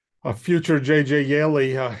a future JJ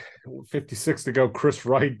Yaley, 56 to go. Chris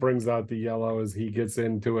Wright brings out the yellow as he gets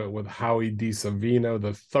into it with Howie DiSavino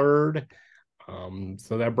the third.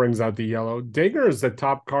 So that brings out the yellow. Dinger is the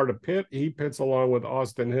top car to pit. He pits along with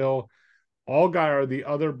Austin Hill. Allgaier, the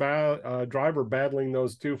other driver, battling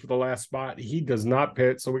those two for the last spot. He does not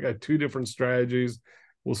pit, so we got 2 different strategies.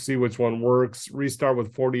 We'll see which one works. Restart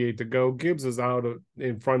with 48 to go. Gibbs is out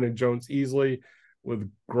in front of Jones easily,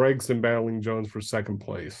 with Gregson battling Jones for second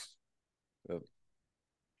place.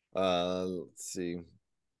 Let's see.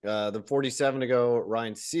 The 47 to go.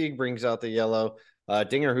 Ryan Sieg brings out the yellow.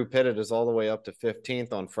 Dinger, who pitted, is all the way up to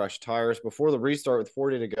 15th on fresh tires. Before the restart with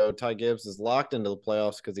 40 to go, Ty Gibbs is locked into the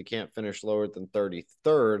playoffs because he can't finish lower than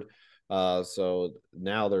 33rd. So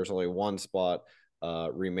now there's only 1 spot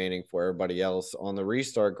remaining for everybody else. On the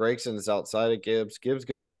restart, Gregson is outside of Gibbs. Gibbs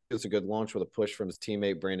gets a good launch with a push from his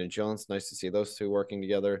teammate Brandon Jones. Nice to see those two working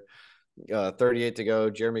together. 38 to go.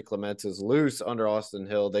 Jeremy Clements is loose under Austin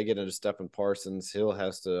Hill. They get into Stephen Parsons. Hill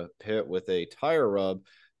has to pit with a tire rub.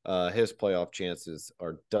 His playoff chances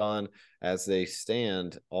are done. As they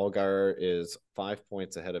stand, Allgaier is 5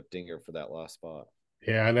 points ahead of Dinger for that last spot.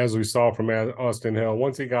 Yeah, and as we saw from Austin Hill,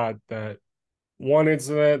 once he got that one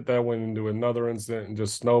incident, that went into another incident and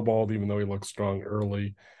just snowballed, even though he looked strong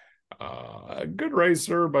early. A good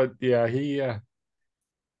racer, but yeah,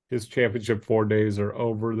 his championship 4 days are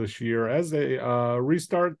over this year. As they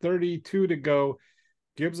restart, 32 to go.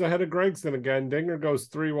 Gibbs ahead of Gregson again. Dinger goes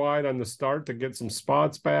 3 wide on the start to get some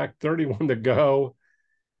spots back. 31 to go.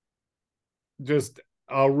 Just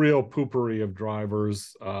a real poopery of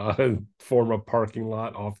drivers. Form a parking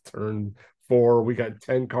lot off turn 4. We got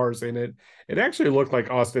 10 cars in it. It actually looked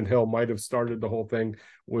like Austin Hill might have started the whole thing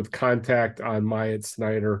with contact on Myatt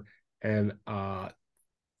Snyder. And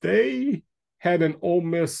they had an Ole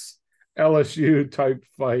Miss LSU type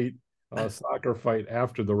fight, soccer fight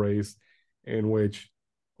after the race, in which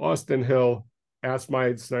Austin Hill asked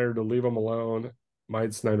Myatt Snyder to leave him alone.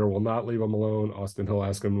 Myatt Snyder will not leave him alone. Austin Hill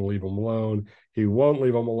asked him to leave him alone. He won't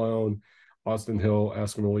leave him alone. Austin Hill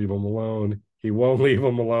asked him to leave him alone. He won't leave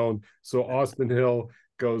him alone. So Austin Hill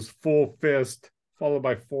goes full fist, followed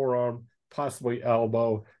by forearm, possibly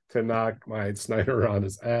elbow, to knock Myatt Snyder on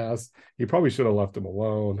his ass. He probably should have left him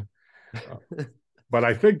alone. But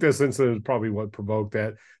I think this incident is probably what provoked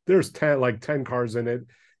that. There's 10 cars in it.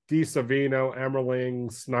 DiSavino,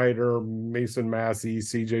 Emmerling, Snyder, Mason Massey,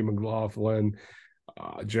 CJ McLaughlin,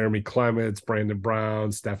 Jeremy Clements, Brandon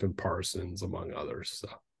Brown, Stephen Parsons, among others. So.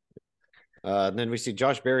 And then we see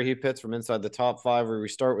Josh Berry. He pits from inside the top 5. We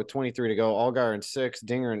start with 23 to go. Allgaier in 6th,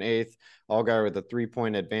 Dinger in 8th. Allgaier with a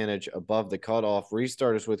 3-point advantage above the cutoff.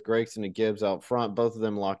 Restart is with Gregson and Gibbs out front. Both of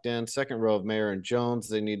them locked in. Second row of Mayer and Jones.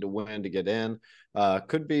 They need to win to get in.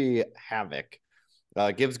 Could be havoc.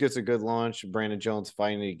 Gibbs gets a good launch. Brandon Jones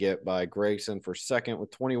fighting to get by Gregson for second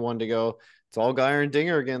with 21 to go. It's Allgaier and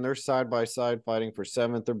Dinger again. They're side by side fighting for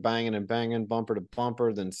seventh. They're banging and banging, bumper to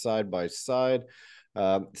bumper, then side by side.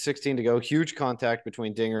 16 to go. Huge contact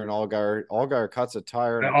between Dinger and Allgaier. Allgaier cuts a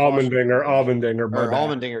tire. And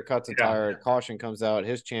Allmendinger, cuts a tire. Caution comes out.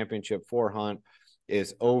 His championship 4 hunt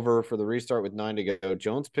is over for the restart with 9 to go.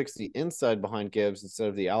 Jones picks the inside behind Gibbs instead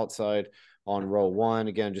of the outside on row 1.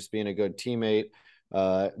 Again, just being a good teammate.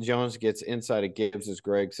 Jones gets inside of Gibbs as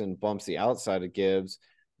Gregson bumps the outside of Gibbs,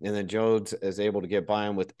 and then Jones is able to get by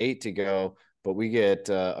him with 8 to go, but we get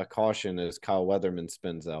a caution as Kyle Weatherman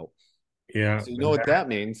spins out. Yeah. So you know what that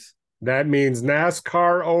means? That means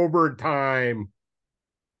NASCAR overtime.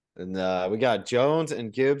 And we got Jones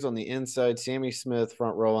and Gibbs on the inside, Sammy Smith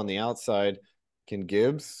front row on the outside. Can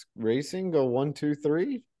Gibbs Racing go 1, 2,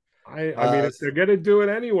 3? I mean, if they're going to do it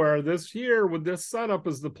anywhere this year with this setup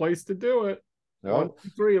is the place to do it. 1, 2,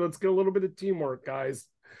 3. Let's get a little bit of teamwork, guys.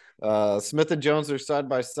 Smith and Jones are side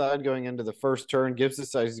by side going into the first turn. Gibbs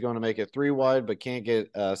decides he's going to make it 3 wide, but can't get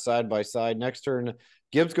side by side. Next turn,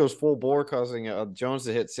 Gibbs goes full bore, causing Jones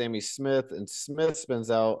to hit Sammy Smith, and Smith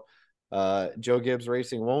spins out. Joe Gibbs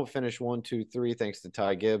Racing won't finish 1, 2, 3 thanks to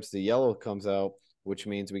Ty Gibbs. The yellow comes out, which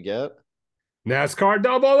means we get NASCAR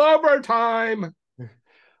double overtime.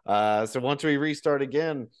 So once we restart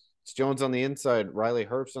again, it's Jones on the inside, Riley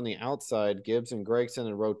Herbst on the outside, Gibbs and Gregson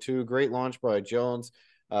in row 2. Great launch by Jones.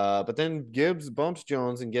 But then Gibbs bumps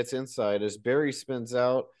Jones and gets inside as Barry spins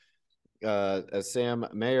out. As Sam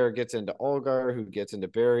Mayer gets into Allgaier, who gets into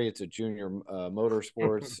Barry. It's a junior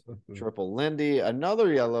motorsports triple Lindy.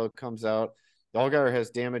 Another yellow comes out. Allgaier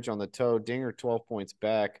has damage on the toe. Dinger 12 points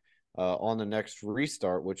back on the next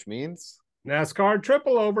restart, which means NASCAR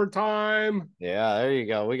triple overtime. Yeah, there you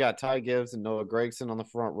go. We got Ty Gibbs and Noah Gregson on the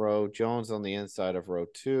front row. Jones on the inside of row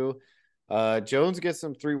 2. Jones gets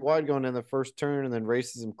him 3 wide going in the first turn and then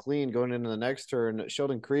races him clean going into the next turn.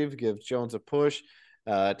 Sheldon Creve gives Jones a push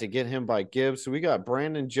to get him by Gibbs. So we got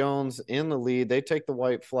Brandon Jones in the lead. They take the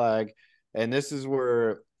white flag, and this is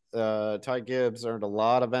where Ty Gibbs earned a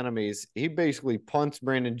lot of enemies. He basically punts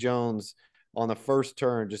Brandon Jones on the first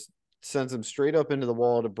turn, just sends him straight up into the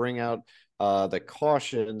wall to bring out the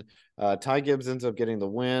caution. Ty Gibbs ends up getting the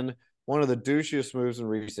win. One of the douchiest moves in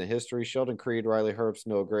recent history. Sheldon Creed, Riley Herbst,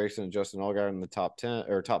 Noah Grayson, and Justin Allgaier in the top 10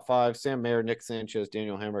 or top 5. Sam Mayer, Nick Sanchez,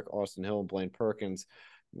 Daniel Hemrick, Austin Hill, and Blaine Perkins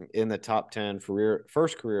in the top 10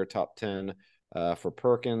 first career top 10 for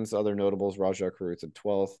Perkins. Other notables: Rajah Caruth in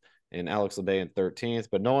 12th and Alex LeBay in 13th.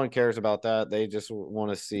 But no one cares about that. They just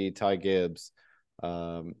want to see Ty Gibbs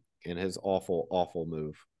in his awful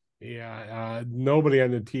move. Yeah, nobody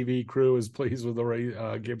on the TV crew is pleased with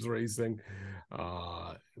the Gibbs Racing.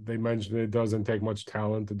 They mentioned it doesn't take much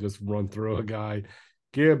talent to just run through a guy.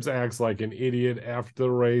 Gibbs acts like an idiot after the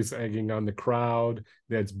race, egging on the crowd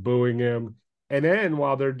that's booing him. And then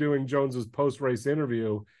while they're doing Jones's post-race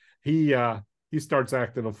interview, he starts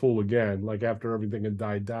acting a fool again, like after everything had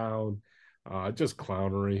died down. Just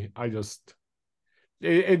clownery.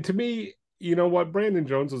 And to me, you know what? Brandon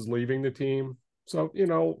Jones is leaving the team. So, you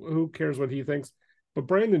know, who cares what he thinks? But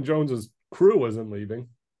Brandon Jones's crew isn't leaving.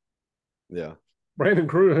 Yeah.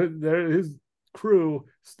 His crew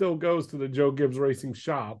still goes to the Joe Gibbs Racing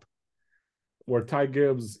shop, where Ty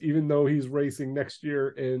Gibbs, even though he's racing next year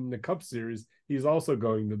in the Cup Series, he's also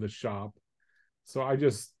going to the shop. So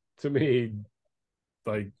to me,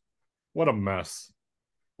 like, what a mess.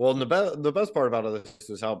 Well, the best part about this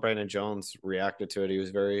is how Brandon Jones reacted to it. He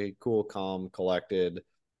was very cool, calm, collected.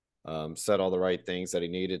 Said all the right things that he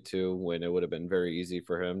needed to when it would have been very easy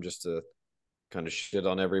for him just to kind of shit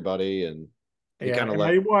on everybody. And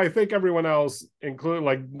I think everyone else, including,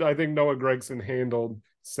 like, I think Noah Gregson handled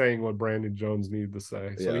saying what Brandon Jones needed to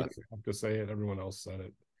say. So he didn't have to say it. Everyone else said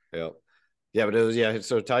it. Yeah, but it was,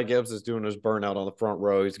 so Ty Gibbs is doing his burnout on the front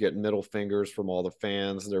row. He's getting middle fingers from all the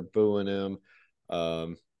fans. They're booing him.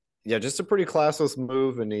 Just a pretty classless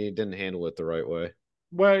move, and he didn't handle it the right way.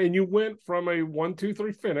 Well, and you went from a 1, 2,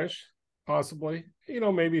 3 finish, possibly,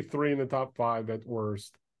 maybe 3 in the top 5 at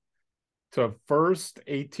worst, to first,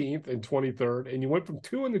 18th, and 23rd. And you went from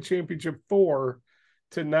 2 in the championship 4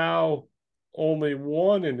 to now only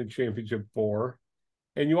 1 in the championship 4.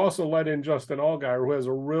 And you also let in Justin Allgaier, who has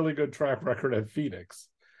a really good track record at Phoenix.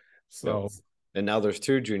 So, and now there's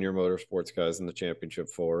 2 junior motorsports guys in the championship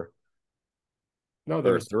 4. No,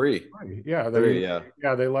 there's 3. Yeah,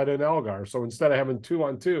 they let in Allgaier. So instead of having 2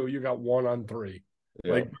 on 2, you got 1 on 3.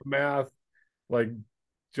 Yeah. Like math, like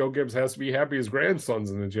Joe Gibbs has to be happy his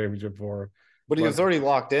grandson's in the championship 4. But he was already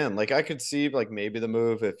locked in. Like, I could see, like, maybe the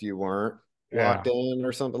move if you weren't locked in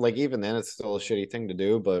or something. Like, even then, it's still a shitty thing to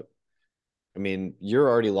do. But I mean, you're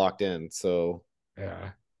already locked in, so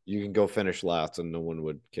Yeah. you can go finish last and no one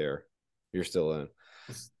would care. You're still in.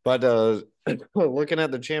 But looking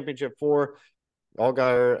at the championship 4,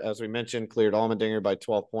 Allgaier, as we mentioned, cleared Allmendinger by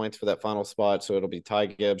 12 points for that final spot. So it'll be Ty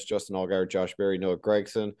Gibbs, Justin Allgaier, Josh Berry, Noah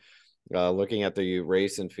Gragson. Looking at the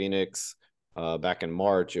race in Phoenix back in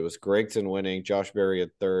March, it was Gragson winning, Josh Berry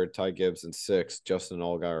in 3rd, Ty Gibbs in 6th, Justin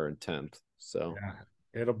Allgaier in 10th. So yeah,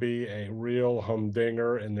 it'll be a real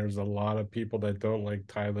humdinger, and there's a lot of people that don't like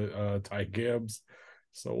Ty Gibbs.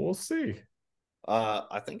 So we'll see.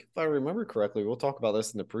 I think if I remember correctly, we'll talk about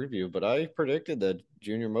this in the preview, but I predicted that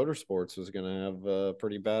Junior Motorsports was going to have a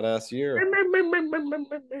pretty badass year.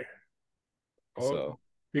 So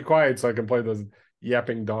be quiet so I can play the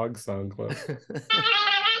yapping dog sound clip.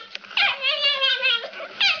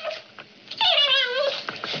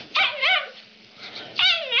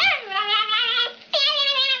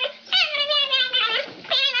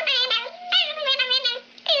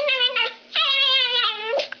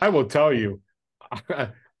 I will tell you,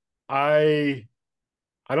 I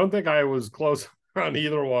don't think I was close on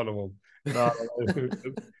either one of them.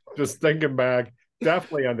 Just thinking back,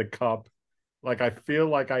 definitely on the Cup. Like, I feel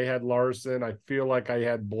like I had Larson. I feel like I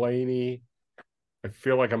had Blaney. I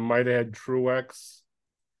feel like I might have had Truex.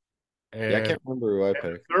 And yeah, I can't remember who I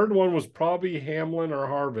picked. The 3rd one was probably Hamlin or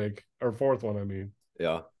Harvick, or 4th one, I mean.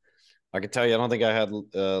 Yeah. I can tell you, I don't think I had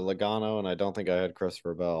Logano, and I don't think I had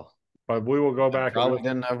Christopher Bell. But we will go back. Probably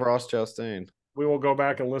didn't have Ross Chastain. We will go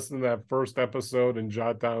back and listen to that first episode and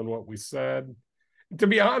jot down what we said. To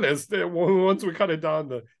be honest, once we cut it down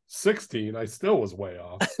to 16, I still was way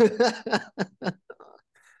off.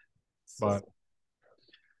 But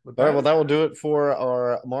all right, well, that will do it for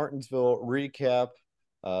our Martinsville recap.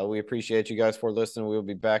 We appreciate you guys for listening. We'll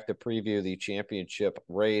be back to preview the championship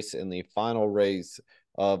race and the final race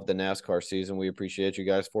of the NASCAR season. We appreciate you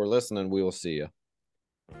guys for listening. We will see you.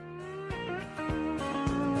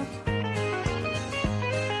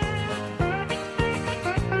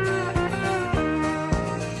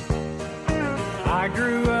 I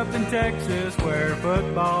grew up in Texas where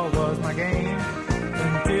football was my game,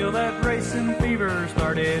 until that racing fever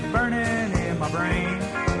started burning in my brain.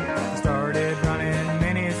 I started running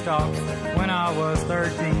mini stocks when I was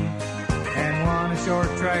 13 and won a short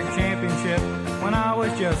track championship when I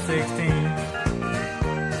was just 16.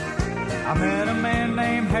 I met a man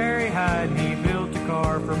named Harry Hyde and he built a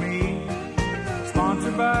car for me,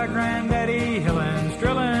 sponsored by Granddaddy Hillen's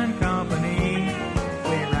Drilling Company.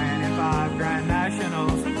 We ran in 5 Grand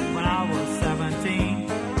Nationals when I was 17.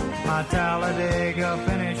 My Talladega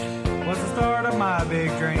finish was the start of my big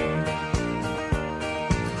dream.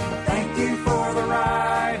 Thank you for the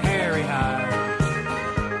ride, Harry Hyde,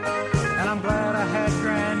 and I'm glad I had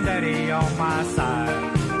Granddaddy on my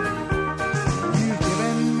side. You've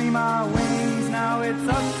given me my wings, now it's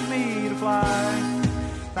up to me to fly.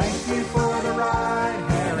 Thank you for the ride,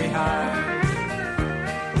 Harry Hyde.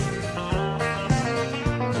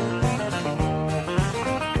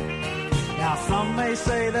 Some may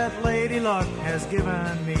say that Lady Luck has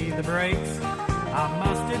given me the breaks. I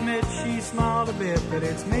must admit she smiled a bit, but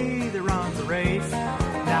it's me that runs the race.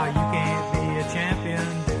 Now you can't be a champion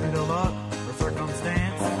due to luck or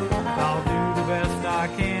circumstance. I'll do the best I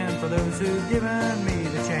can for those who've given me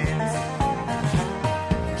the chance.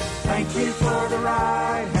 Thank you for the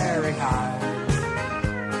ride, Harry Hyde.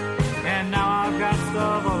 And now I've got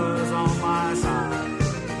stuff